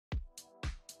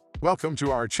Welcome to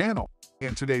our channel.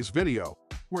 In today's video,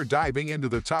 we're diving into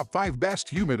the top 5 best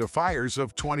humidifiers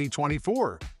of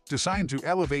 2024, designed to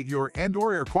elevate your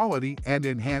indoor air quality and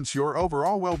enhance your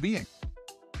overall well-being.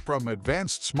 From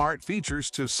advanced smart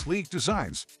features to sleek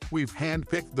designs, we've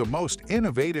handpicked the most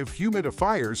innovative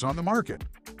humidifiers on the market.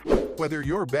 Whether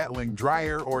you're battling dry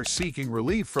air or seeking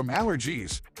relief from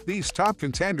allergies, these top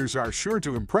contenders are sure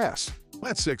to impress.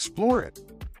 Let's explore it.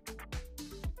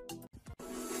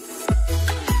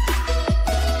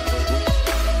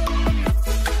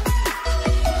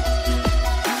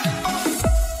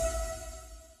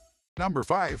 Number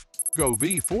 5.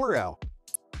 Govee 4L.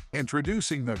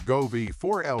 Introducing the Govee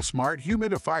 4L Smart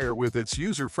Humidifier with its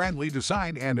user-friendly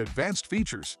design and advanced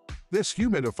features. This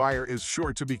humidifier is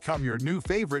sure to become your new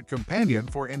favorite companion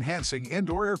for enhancing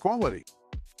indoor air quality.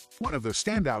 One of the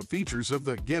standout features of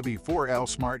the Govee 4L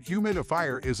Smart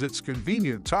Humidifier is its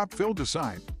convenient top-fill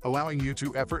design, allowing you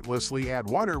to effortlessly add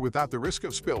water without the risk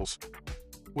of spills.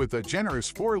 With a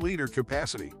generous 4-liter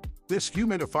capacity, this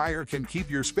humidifier can keep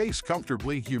your space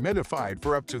comfortably humidified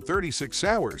for up to 36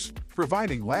 hours,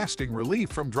 providing lasting relief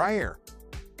from dry air.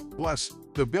 Plus,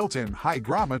 the built-in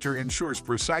hygrometer ensures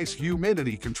precise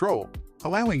humidity control,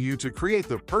 allowing you to create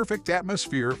the perfect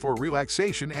atmosphere for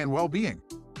relaxation and well-being.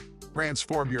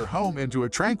 Transform your home into a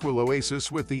tranquil oasis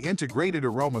with the integrated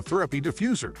aromatherapy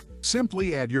diffuser.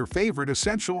 Simply add your favorite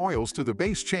essential oils to the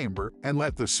base chamber and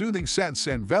let the soothing scents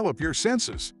envelop your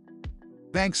senses.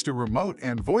 Thanks to remote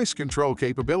and voice control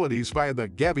capabilities via the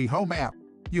Govee Home app,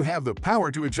 you have the power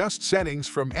to adjust settings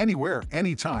from anywhere,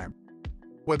 anytime.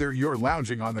 Whether you're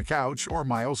lounging on the couch or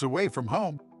miles away from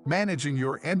home, managing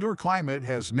your indoor climate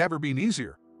has never been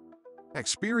easier.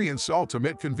 Experience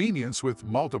ultimate convenience with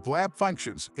multiple app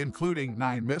functions, including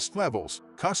 9 mist levels,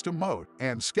 custom mode,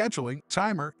 and scheduling,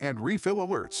 timer, and refill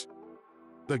alerts.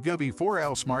 The Govee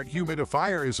 4L Smart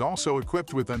Humidifier is also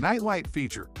equipped with a nightlight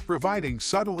feature, providing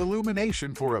subtle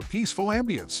illumination for a peaceful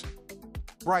ambience.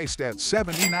 Priced at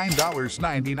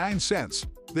 $79.99,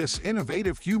 this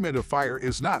innovative humidifier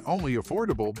is not only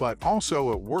affordable but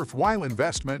also a worthwhile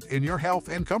investment in your health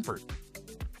and comfort.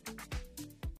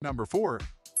 Number 4.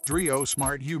 Dreo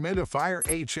Smart Humidifier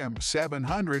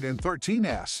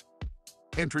HM713S.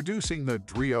 Introducing the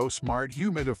Dreo Smart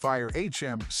Humidifier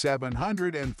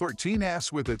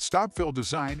HM713S with its top-fill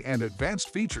design and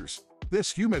advanced features.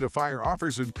 This humidifier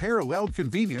offers unparalleled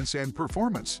convenience and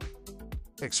performance.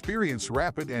 Experience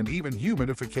rapid and even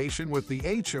humidification with the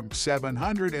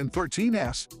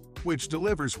HM713S, which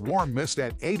delivers warm mist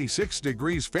at 86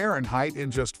 degrees Fahrenheit in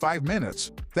just 5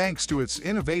 minutes, thanks to its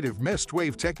innovative mist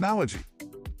wave technology.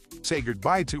 Say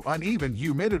goodbye to uneven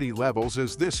humidity levels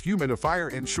as this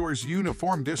humidifier ensures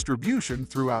uniform distribution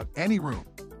throughout any room.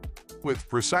 With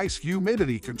precise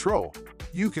humidity control,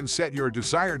 you can set your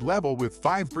desired level with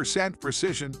 5%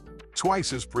 precision,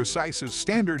 twice as precise as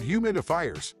standard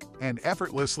humidifiers, and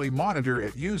effortlessly monitor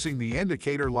it using the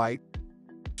indicator light.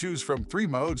 Choose from 3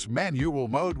 modes: manual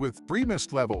mode with 3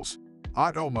 mist levels,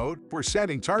 auto mode for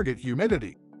setting target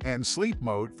humidity, and sleep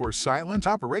mode for silent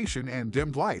operation and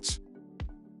dimmed lights.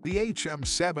 The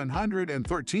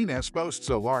HM713S boasts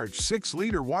a large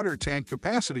 6-liter water tank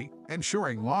capacity,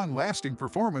 ensuring long-lasting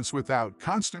performance without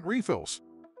constant refills.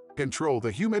 Control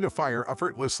the humidifier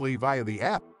effortlessly via the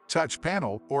app, touch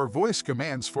panel, or voice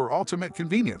commands for ultimate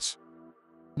convenience.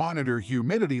 Monitor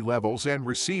humidity levels and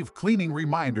receive cleaning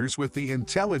reminders with the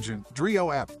intelligent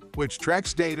Dreo app, which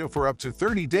tracks data for up to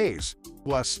 30 days.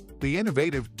 Plus, the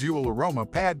innovative dual aroma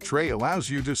pad tray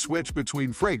allows you to switch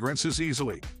between fragrances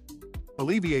easily.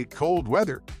 Alleviate cold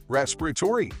weather,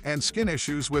 respiratory, and skin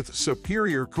issues with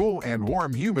superior cool and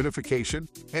warm humidification,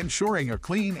 ensuring a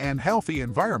clean and healthy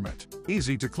environment.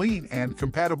 Easy to clean and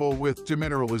compatible with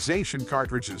demineralization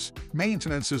cartridges.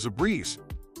 Maintenance is a breeze.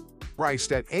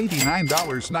 Priced at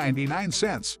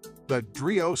 $89.99, the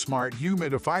Dreo Smart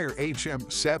Humidifier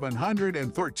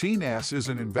HM713S is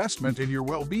an investment in your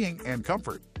well-being and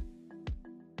comfort.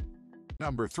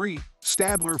 Number 3.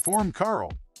 Stadler Form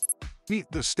Karl.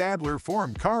 Meet the Stadler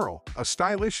Form Karl, a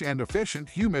stylish and efficient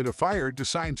humidifier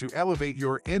designed to elevate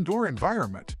your indoor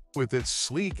environment. With its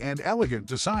sleek and elegant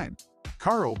design,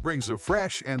 Karl brings a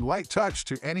fresh and light touch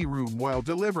to any room while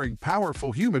delivering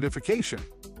powerful humidification.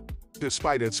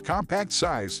 Despite its compact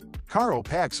size, Karl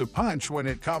packs a punch when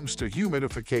it comes to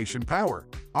humidification power,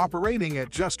 operating at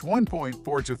just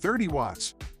 1.4 to 30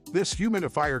 watts. This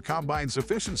humidifier combines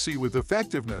efficiency with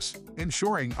effectiveness,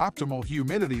 ensuring optimal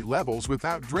humidity levels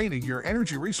without draining your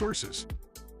energy resources.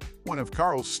 One of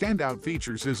Karl's standout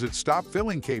features is its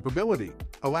stop-filling capability,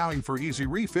 allowing for easy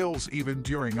refills even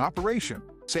during operation.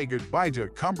 Say goodbye to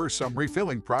cumbersome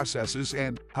refilling processes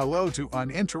and hello to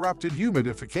uninterrupted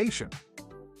humidification.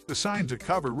 Designed to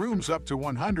cover rooms up to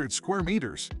 100 square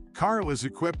meters, Karl is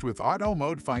equipped with auto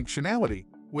mode functionality,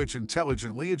 which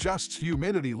intelligently adjusts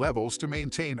humidity levels to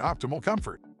maintain optimal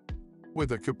comfort.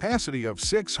 With a capacity of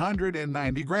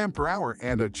 690 grams per hour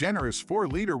and a generous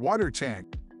 4-liter water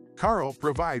tank, Karl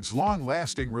provides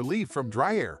long-lasting relief from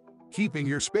dry air, keeping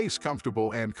your space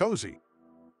comfortable and cozy.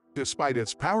 Despite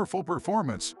its powerful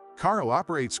performance, Karl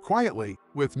operates quietly,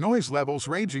 with noise levels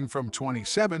ranging from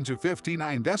 27 to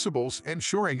 59 decibels,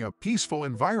 ensuring a peaceful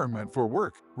environment for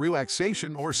work,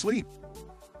 relaxation, or sleep.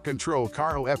 Control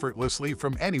Karl effortlessly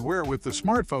from anywhere with the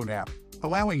smartphone app,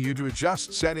 allowing you to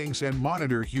adjust settings and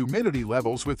monitor humidity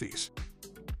levels with ease.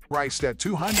 Priced at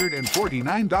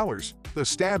 $249, the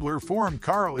Stadler Form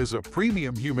Karl is a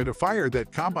premium humidifier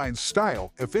that combines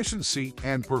style, efficiency,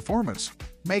 and performance,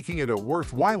 making it a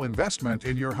worthwhile investment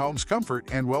in your home's comfort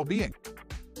and well-being.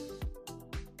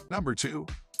 Number 2.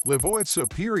 Levoit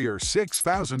Superior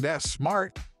 6000S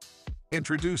Smart.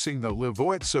 Introducing the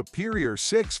Levoit Superior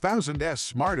 6000S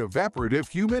Smart Evaporative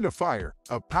Humidifier,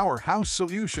 a powerhouse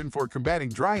solution for combating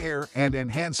dry air and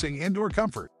enhancing indoor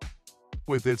comfort.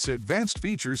 With its advanced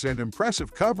features and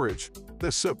impressive coverage,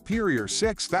 the Superior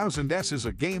 6000S is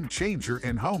a game-changer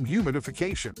in home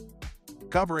humidification.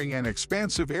 Covering an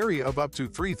expansive area of up to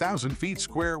 3,000 feet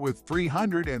square with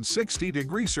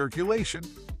 360-degree circulation,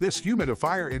 this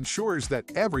humidifier ensures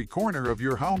that every corner of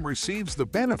your home receives the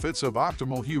benefits of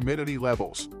optimal humidity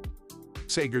levels.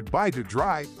 Say goodbye to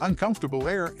dry, uncomfortable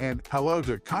air and hello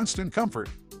to constant comfort,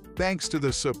 thanks to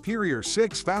the Superior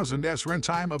 6000S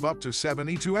runtime of up to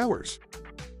 72 hours.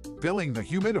 Filling the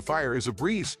humidifier is a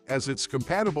breeze, as it's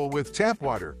compatible with tap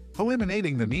water,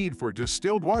 eliminating the need for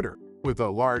distilled water. With a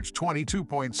large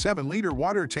 22.7-liter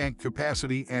water tank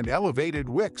capacity and elevated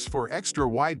wicks for extra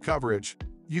wide coverage,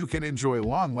 you can enjoy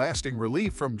long-lasting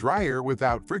relief from dry air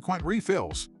without frequent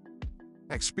refills.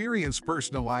 Experience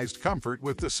personalized comfort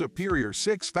with the Superior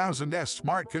 6000S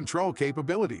Smart Control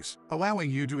capabilities,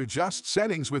 allowing you to adjust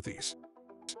settings with ease.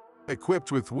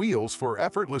 Equipped with wheels for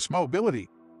effortless mobility,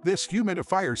 this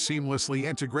humidifier seamlessly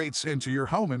integrates into your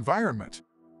home environment.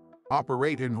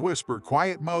 Operate in whisper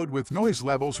quiet mode with noise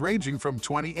levels ranging from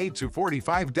 28 to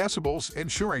 45 decibels,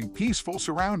 ensuring peaceful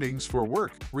surroundings for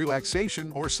work,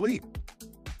 relaxation, or sleep.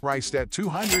 Priced at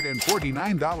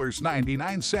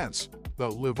 $249.99, the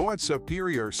Levoit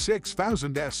Superior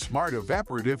 6000S Smart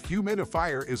Evaporative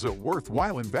Humidifier is a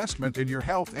worthwhile investment in your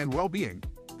health and well-being,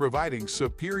 providing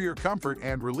superior comfort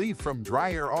and relief from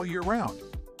dry air all year round.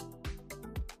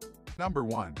 Number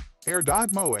 1.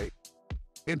 Airdog MOI.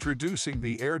 Introducing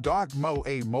the Airdog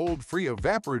MOI mold-free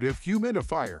evaporative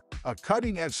humidifier, a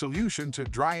cutting-edge solution to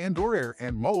dry indoor air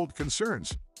and mold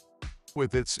concerns.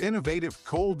 With its innovative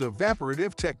cold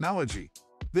evaporative technology,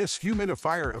 this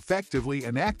humidifier effectively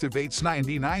inactivates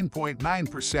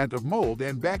 99.9% of mold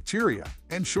and bacteria,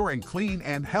 ensuring clean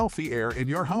and healthy air in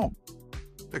your home.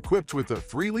 Equipped with a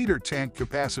 3-liter tank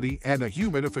capacity and a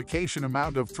humidification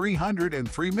amount of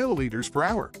 303 milliliters per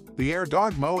hour, the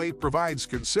Airdog MOI provides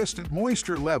consistent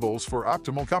moisture levels for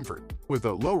optimal comfort. With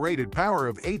a low-rated power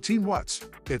of 18 watts,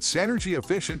 it's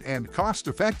energy-efficient and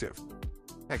cost-effective.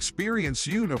 Experience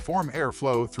uniform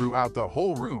airflow throughout the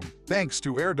whole room, thanks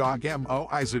to Airdog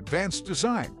MOI's advanced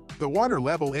design. The water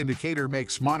level indicator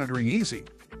makes monitoring easy,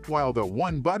 while the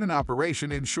one-button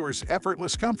operation ensures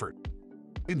effortless comfort.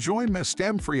 Enjoy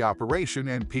mist-free operation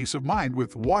and peace of mind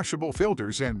with washable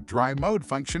filters and dry mode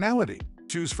functionality.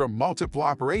 Choose from multiple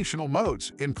operational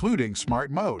modes, including Smart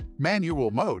Mode,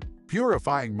 Manual Mode,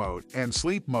 Purifying Mode, and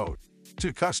Sleep Mode,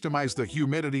 to customize the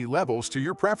humidity levels to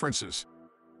your preferences.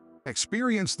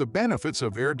 Experience the benefits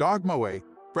of Airdog MOI,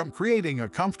 from creating a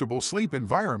comfortable sleep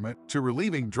environment to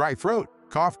relieving dry throat,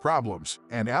 cough problems,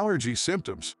 and allergy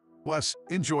symptoms. Plus,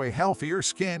 enjoy healthier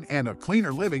skin and a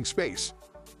cleaner living space.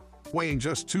 Weighing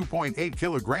just 2.8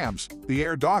 kilograms, the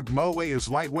Airdog MOI is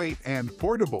lightweight and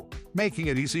portable, making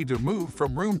it easy to move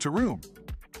from room to room.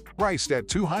 Priced at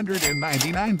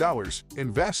 $299,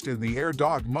 invest in the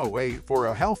Airdog MOI for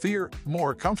a healthier,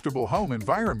 more comfortable home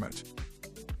environment.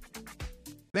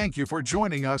 Thank you for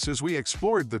joining us as we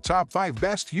explored the top 5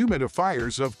 best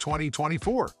humidifiers of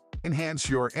 2024. Enhance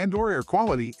your indoor air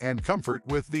quality and comfort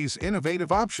with these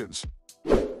innovative options.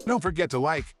 Don't forget to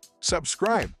like,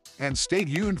 subscribe, and stay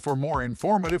tuned for more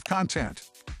informative content.